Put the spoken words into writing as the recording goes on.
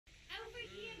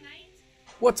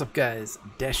What's up guys,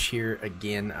 Desh here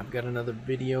again. I've got another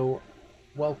video.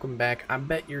 Welcome back. I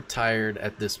bet you're tired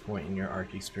at this point in your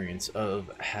ARK experience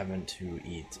of having to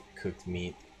eat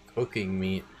cooking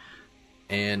meat,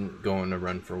 and going to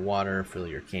run for water, fill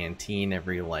your canteen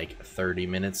every like 30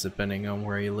 minutes depending on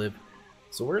where you live.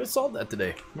 So we're going to solve that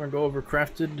today. We're going to go over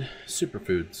crafted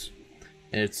superfoods.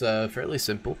 And it's fairly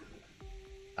simple.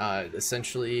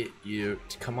 Essentially, you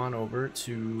come on over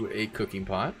to a cooking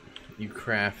pot. You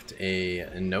craft a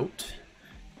note,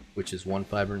 which is 1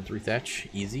 fiber and 3 thatch.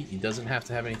 Easy. It doesn't have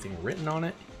to have anything written on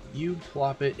it. You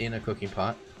plop it in a cooking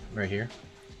pot right here.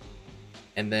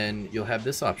 And then you'll have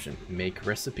this option, make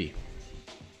recipe.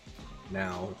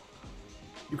 Now,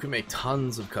 you can make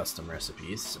tons of custom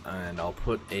recipes, and I'll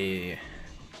put a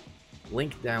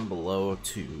link down below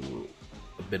to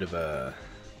a bit of a...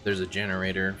 There's a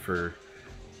generator for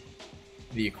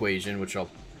the equation, which I'll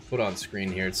put on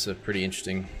screen here. It's pretty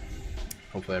interesting.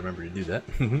 Hopefully I remember to do that.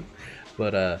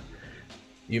 But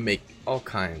you make all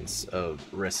kinds of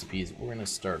recipes. We're gonna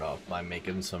start off by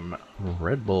making some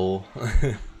Red Bull.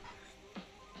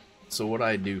 So what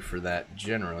I do for that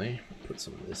generally, put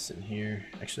some of this in here.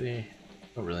 Actually, I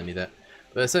don't really need that.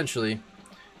 But essentially,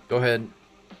 go ahead,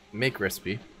 make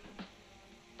recipe,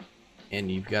 and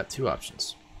you've got two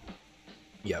options.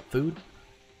 You got food,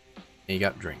 and you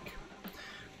got drink.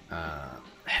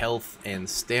 Health and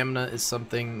stamina is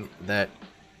something that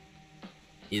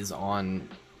is on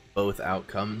both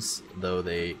outcomes, though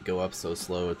they go up so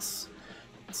slow. It's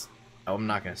I'm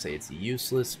not gonna say it's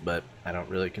useless, but I don't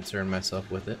really concern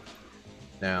myself with it.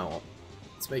 Now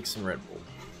let's make some Red Bull.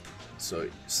 So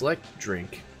select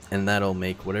drink, and that'll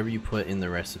make whatever you put in the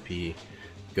recipe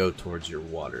go towards your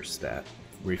water stat,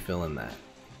 refilling that.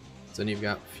 So then you've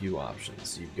got a few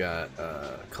options. You've got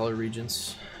color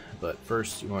regions, but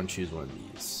first you want to choose one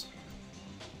of these.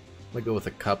 I'm gonna go with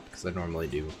a cup because I normally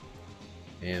do.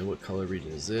 And what color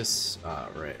region is this?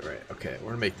 Right. Okay, we're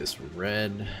gonna make this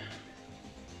red.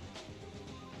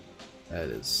 That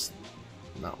is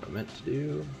not what I meant to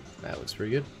do. That looks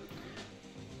pretty good.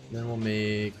 Then we'll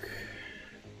make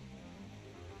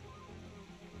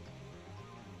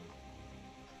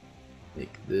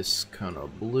this kind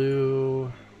of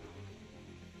blue.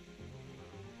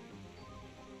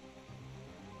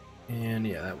 And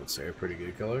yeah, that would say a pretty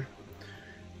good color.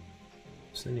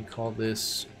 So then you call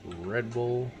this Red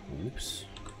Bull. Oops.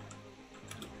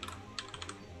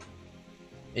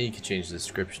 And you can change the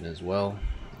description as well.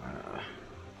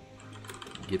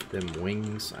 Get them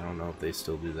wings. I don't know if they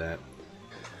still do that.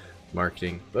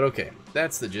 Marketing. But okay,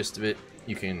 that's the gist of it.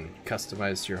 You can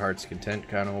customize to your heart's content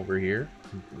kind of over here.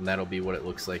 And that'll be what it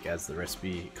looks like as the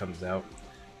recipe comes out.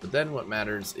 But then what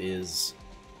matters is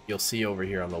you'll see over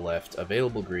here on the left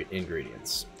available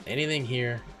ingredients. Anything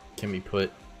here can be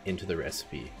put into the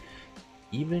recipe,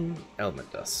 even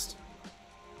element dust.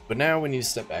 But now we need to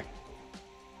step back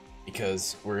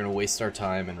because we're going to waste our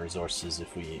time and resources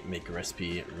if we make a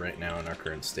recipe right now in our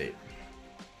current state.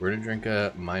 We're going to drink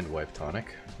a mind wipe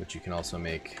tonic, which you can also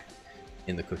make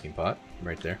in the cooking pot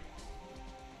right there.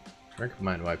 Drink a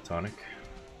mind wipe tonic.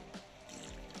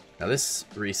 Now this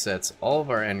resets all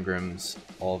of our engrams,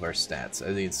 all of our stats.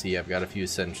 As you can see, I've got a few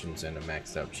ascensions and a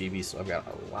maxed out chibi, so I've got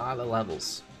a lot of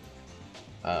levels.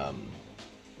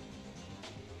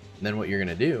 Then what you're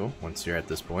gonna do once you're at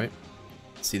this point,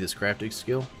 see this crafting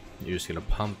skill? You're just gonna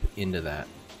pump into that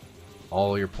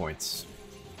all your points.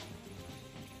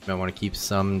 You might want to keep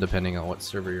some depending on what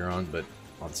server you're on, but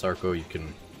on Sarko you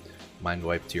can mind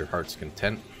wipe to your heart's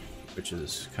content, which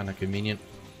is kind of convenient.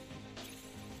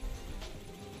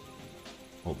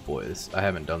 Oh boy, I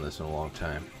haven't done this in a long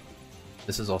time.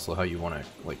 This is also how you want to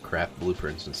like craft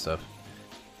blueprints and stuff.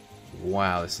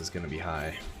 Wow, this is going to be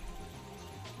high.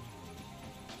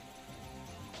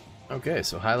 Okay,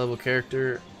 so high level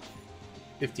character,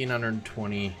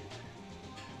 1520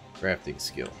 crafting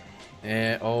skill.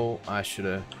 And oh, I should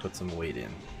have put some weight in.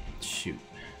 Shoot.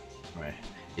 Alright.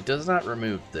 It does not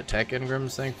remove the tech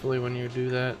engrams, thankfully, when you do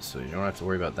that, so you don't have to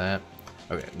worry about that.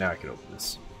 Okay, now I can open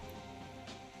this.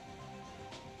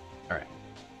 Alright.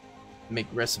 Make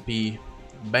recipe.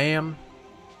 Bam.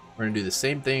 We're going to do the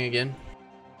same thing again.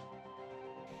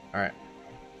 Alright.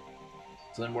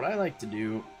 So then what I like to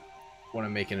do when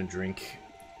I'm making a drink,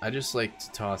 I just like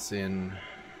to toss in...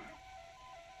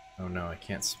 Oh no, I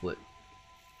can't split.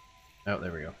 Oh,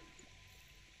 there we go.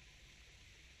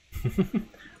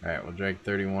 Alright, we'll drag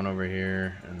 31 over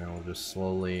here, and then we'll just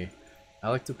slowly... I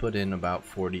like to put in about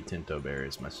 40 Tinto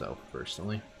berries myself,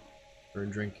 personally, for a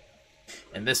drink.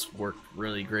 And this worked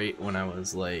really great when I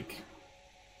was, like,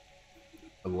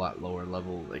 a lot lower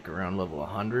level, like around level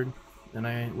 100, and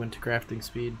I went to crafting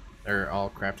speed, or all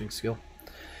crafting skill.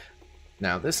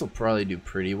 Now this will probably do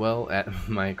pretty well at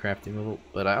my crafting level,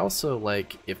 but I also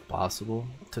like, if possible,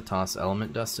 to toss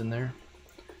element dust in there.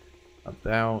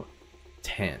 About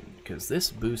 10, because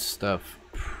this boosts stuff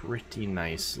pretty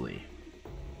nicely.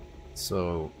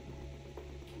 So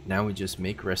now we just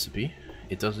make recipe.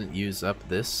 It doesn't use up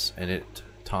this, and it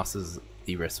tosses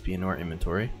the recipe into our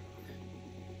inventory.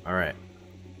 Alright,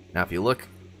 now if you look,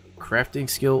 crafting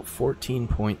skill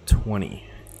 14.20,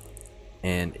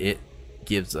 and it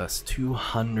gives us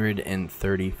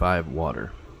 235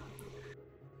 water.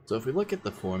 So if we look at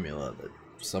the formula that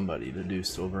somebody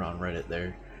deduced over on Reddit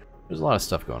there's a lot of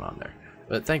stuff going on there.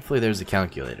 But thankfully there's a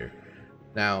calculator.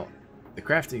 Now, the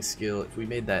crafting skill, if we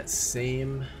made that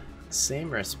same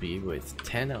recipe with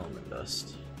 10 element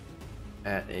dust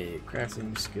at a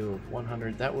crafting skill of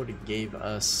 100, that would have gave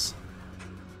us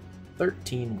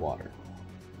 13 water.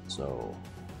 So,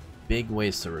 big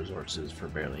waste of resources for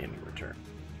barely any return.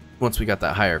 Once we got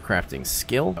that higher crafting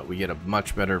skill, we get a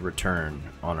much better return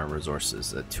on our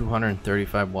resources. At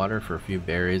 235 water for a few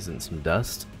berries and some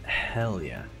dust, hell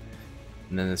yeah.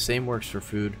 And then the same works for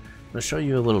food. I'm going to show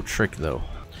you a little trick though.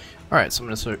 Alright, so I'm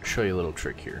going to show you a little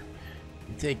trick here.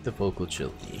 You take the vocal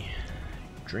chili,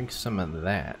 drink some of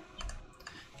that.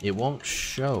 It won't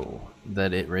show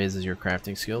that it raises your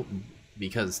crafting skill,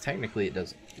 because technically it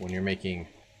doesn't. When you're making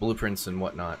blueprints and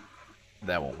whatnot,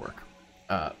 that won't work.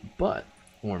 But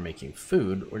when we're making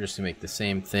food, we're just going to make the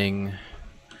same thing.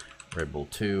 Red Bull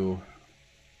 2.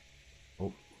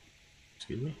 Oh,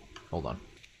 excuse me. Hold on.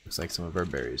 Looks like some of our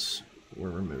berries were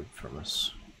removed from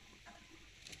us.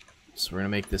 So we're going to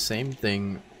make the same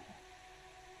thing.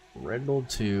 Red Bull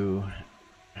 2.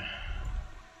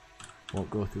 Won't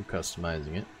go through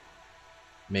customizing it.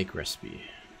 Make recipe.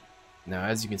 Now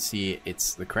as you can see,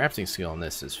 it's the crafting skill on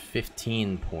this is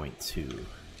 15.2.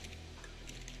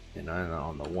 And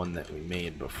on the one that we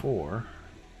made before,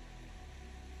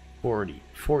 14,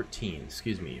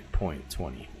 excuse me,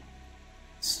 0.20.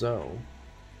 So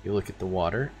you look at the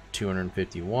water,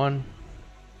 251,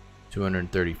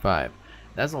 235.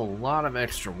 That's a lot of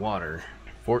extra water.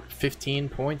 15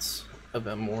 points of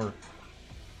more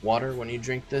water when you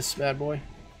drink this bad boy,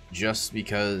 just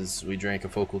because we drank a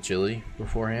focal chili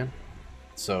beforehand.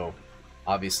 So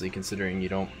obviously, considering you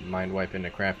don't mind wiping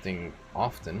the crafting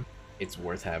often, it's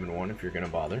worth having one if you're gonna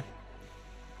bother.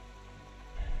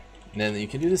 And then you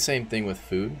can do the same thing with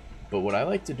food, but what I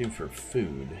like to do for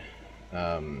food,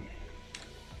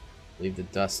 leave the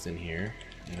dust in here,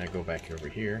 and I go back over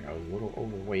here. I was a little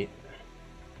overweight,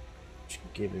 which is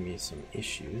giving me some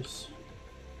issues.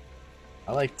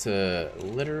 I like to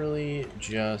literally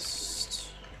just,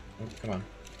 oh, come on.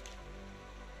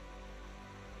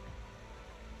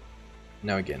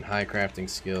 Now again, high crafting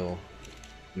skill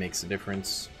makes a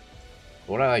difference.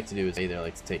 What I like to do is either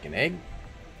like to take an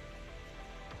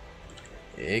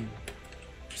egg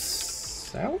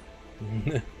salad,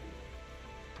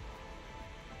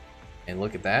 and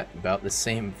look at that, about the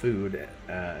same food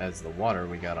as the water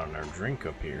we got on our drink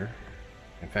up here.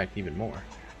 In fact, even more.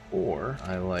 Or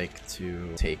I like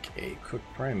to take a cooked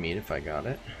prime meat if I got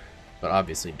it. But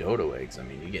obviously dodo eggs, I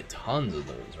mean, you get tons of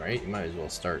those, right? You might as well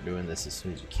start doing this as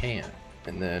soon as you can.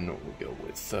 And then we'll go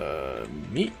with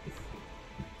meat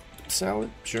salad,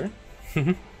 sure.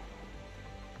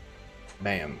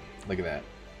 Bam, look at that.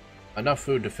 Enough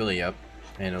food to fill you up,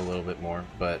 and a little bit more,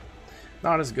 but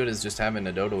not as good as just having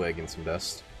a dodo egg and some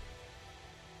dust.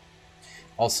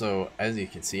 Also, as you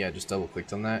can see, I just double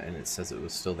clicked on that and it says it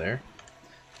was still there.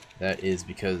 That is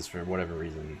because, for whatever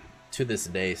reason, to this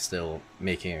day, still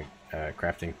making a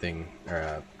crafting thing, or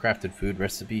a crafted food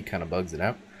recipe kind of bugs it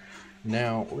out.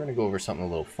 Now we're gonna go over something a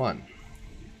little fun.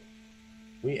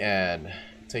 We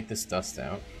take this dust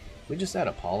out. We just add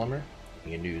a polymer.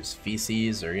 You can use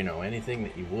feces or, you know, anything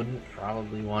that you wouldn't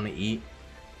probably want to eat.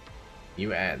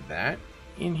 You add that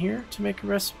in here to make a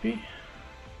recipe.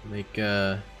 We'll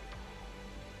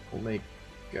make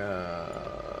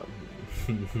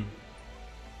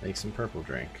make some purple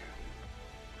drink.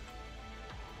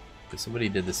 Because somebody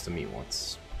did this to me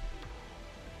once.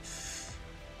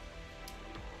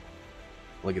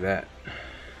 Look at that.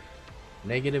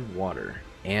 Negative water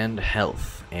and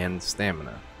health and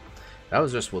stamina. That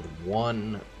was just with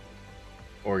one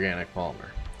organic polymer.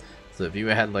 So if you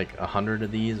had like 100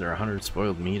 of these or 100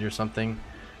 spoiled meat or something,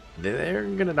 they're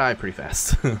gonna die pretty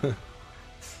fast.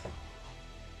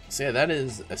 So yeah, that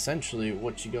is essentially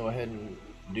what you go ahead and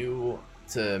do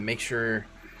to make sure,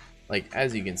 like,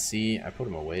 as you can see, I put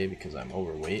them away because I'm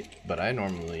overweight, but I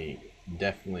normally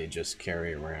definitely just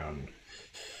carry around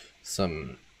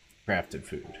some crafted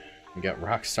food. We got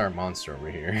Rockstar Monster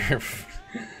over here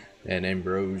and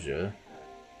Ambrosia.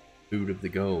 Food of the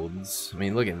gods. I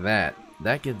mean, look at that.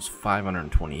 That gives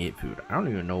 528 food. I don't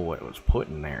even know what was put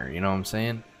in there, you know what I'm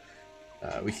saying?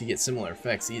 We could get similar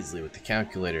effects easily with the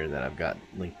calculator that I've got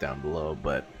linked down below,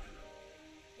 but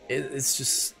it's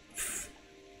just...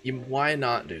 why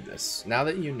not do this? Now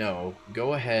that you know,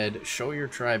 go ahead, show your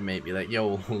tribe mate, be like,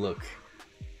 yo, look,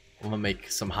 I'm gonna make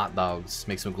some hot dogs,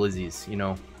 make some glizzies, you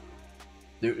know?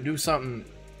 Do something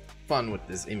fun with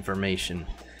this information,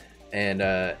 and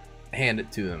hand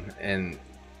it to them, and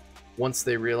once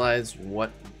they realize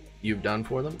what you've done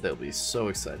for them, they'll be so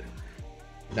excited.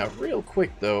 Now real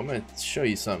quick though, I'm going to show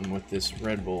you something with this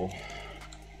Red Bull.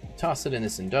 Toss it in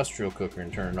this industrial cooker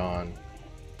and turn it on.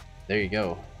 There you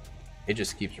go. It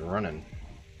just keeps running.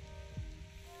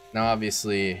 Now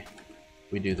obviously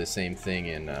we do the same thing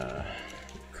in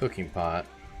cooking pot.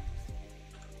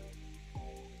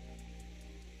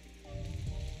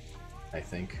 I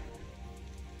think.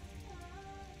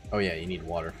 Oh yeah, you need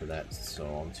water for that, so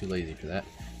I'm too lazy for that.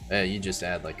 You just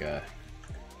add like a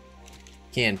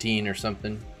canteen or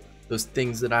something. Those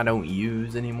things that I don't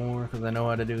use anymore because I know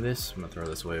how to do this. I'm gonna throw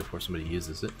this away before somebody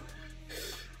uses it.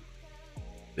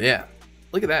 But yeah,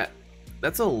 look at that.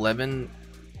 That's 11.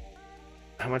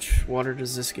 How much water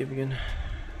does this give again?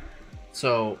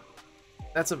 So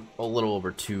that's a little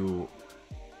over 2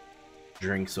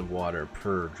 drinks of water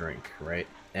per drink, right?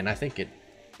 And I think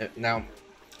now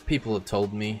people have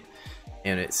told me,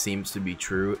 and it seems to be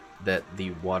true, that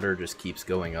the water just keeps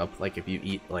going up. Like if you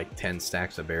eat like 10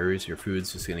 stacks of berries, your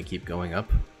food's just going to keep going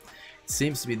up. It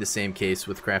seems to be the same case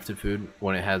with crafted food.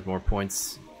 When it has more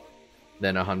points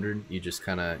than 100, you just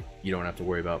you don't have to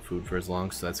worry about food for as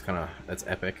long, so that's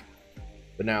epic.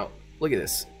 But now look at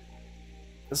this.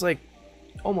 It's like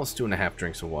almost 2.5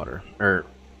 drinks of water, or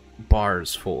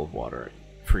bars full of water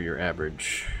for your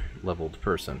average leveled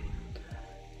person.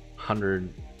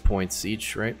 100 points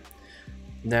each, right?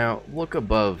 Now look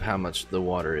above how much the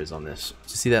water is on this.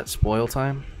 See that spoil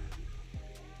time?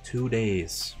 2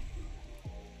 days.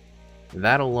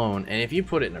 That alone, and if you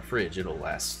put it in a fridge, it'll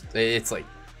last.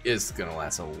 It's gonna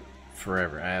last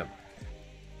forever. I have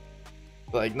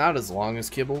like not as long as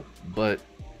kibble, but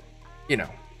you know,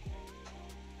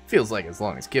 feels like as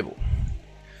long as kibble.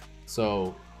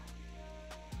 So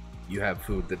you have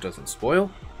food that doesn't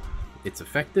spoil. It's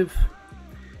effective,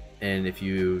 and if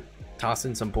you toss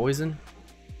in some poison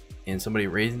and somebody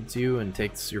raisins you and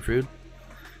takes your food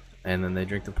and then they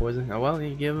drink the poison, oh well,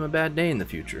 you give them a bad day in the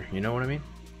future, you know what I mean?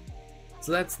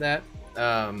 So that's that.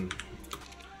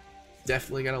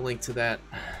 Definitely got a link to that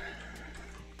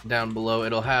down below.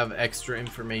 It'll have extra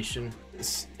information,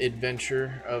 this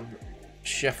adventure of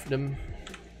chefdom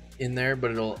in there, but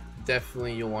it'll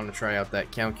definitely, you'll want to try out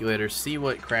that calculator, see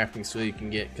what crafting skill you can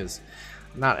get, because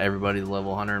not everybody's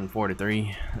level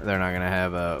 143. They're not gonna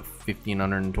have a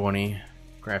 1520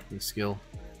 crafting skill,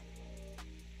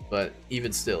 but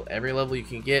even still, every level you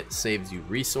can get saves you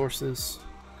resources.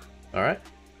 All right,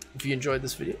 if you enjoyed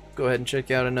this video, go ahead and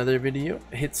check out another video.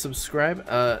 Hit subscribe.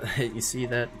 You see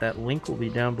that link will be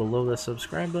down below the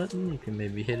subscribe button. You can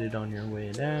maybe hit it on your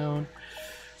way down.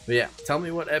 But yeah, tell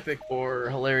me what epic or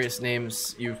hilarious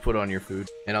names you've put on your food,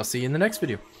 and I'll see you in the next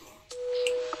video.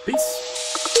 Peace.